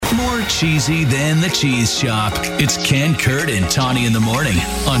More cheesy than the cheese shop. It's Ken, Kurt, and Tawny in the morning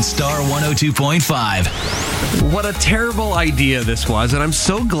on Star 102.5. What a terrible idea this was, and I'm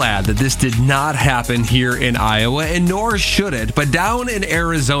so glad that this did not happen here in Iowa, and nor should it. But down in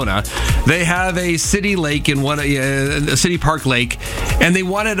Arizona, they have a city lake a city park lake, and they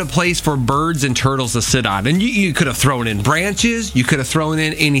wanted a place for birds and turtles to sit on. And you could have thrown in branches, you could have thrown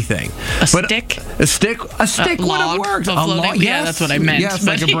in anything. Stick? A stick would have worked. A log? Yes. Yeah, that's what I meant. Yes,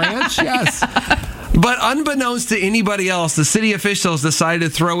 like a branch. Yes. But unbeknownst to anybody else, the city officials decided to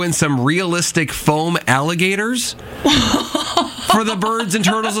throw in some realistic foam alligators for the birds and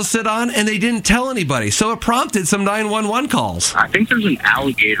turtles to sit on, and they didn't tell anybody. So it prompted some 911 calls. I think there's an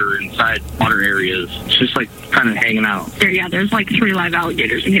alligator inside water areas. It's just like kind of hanging out. There's like 3 live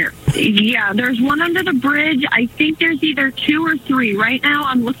alligators in here. Yeah, there's one under the bridge. I think there's either 2 or 3. Right now,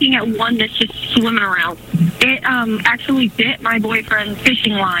 I'm looking at one that's just swimming around. It actually bit my boyfriend's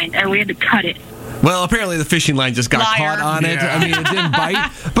fishing line, and we had to cut it. Well, apparently the fishing line just got Liar. caught on it. Yeah. I mean, it didn't bite.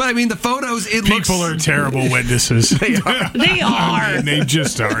 But, I mean, the photos, People are terrible witnesses. They are. They are. And they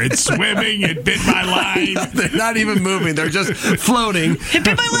just are. It's swimming. It bit my line. They're not even moving. They're just floating. It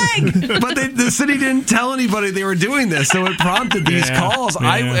bit my leg. But the city didn't tell anybody they were doing this, so it prompted these calls. Yeah.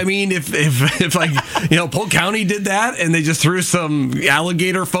 I mean, if like, Polk County did that and they just threw some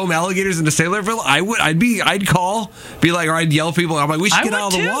foam alligators into Saylorville, I'd call, be like, or I'd yell people. I'm like, we should get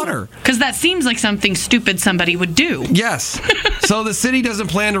out of the water. Because that seems like something stupid somebody would do. Yes. So the city doesn't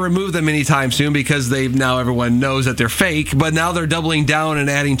plan to remove them anytime soon because everyone knows that they're fake, but now they're doubling down and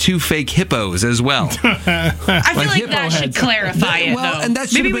adding 2 fake hippos as well. I feel like that should clarify it, though. And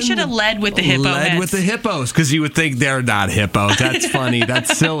that maybe we should have led with the hippo heads. With the hippos, because you would think they're not hippos. That's funny.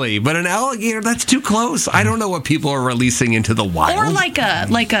 That's silly. But an alligator, that's too close. I don't know what people are releasing into the wild. Or like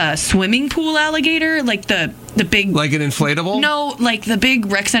a swimming pool alligator, like the big... Like an inflatable? No, like the big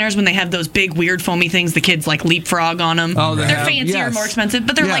rec centers when they have those big weird foamy things, the kids like leapfrog on them. Oh, they're fancier and more expensive,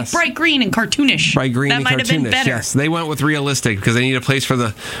 but they're like bright green and cartoonish. Bright green and cartoonish, that might have been better. Yes, they went with realistic because they need a place for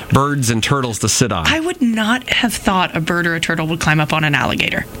the birds and turtles to sit on. I would not have thought a bird or a turtle would climb up on an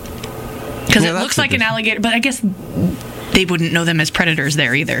alligator. Because it looks like an alligator, but I guess they wouldn't know them as predators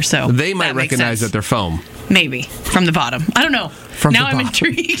there either, so they might recognize that they're foam. Maybe. From the bottom. I don't know. Now I'm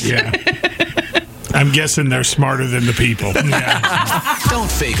intrigued. Yeah. I'm guessing they're smarter than the people. Yeah.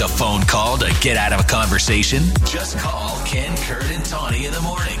 Don't fake a phone call to get out of a conversation. Just call Ken, Kurt, and Tawny in the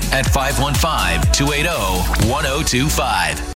morning at 515-280-1025.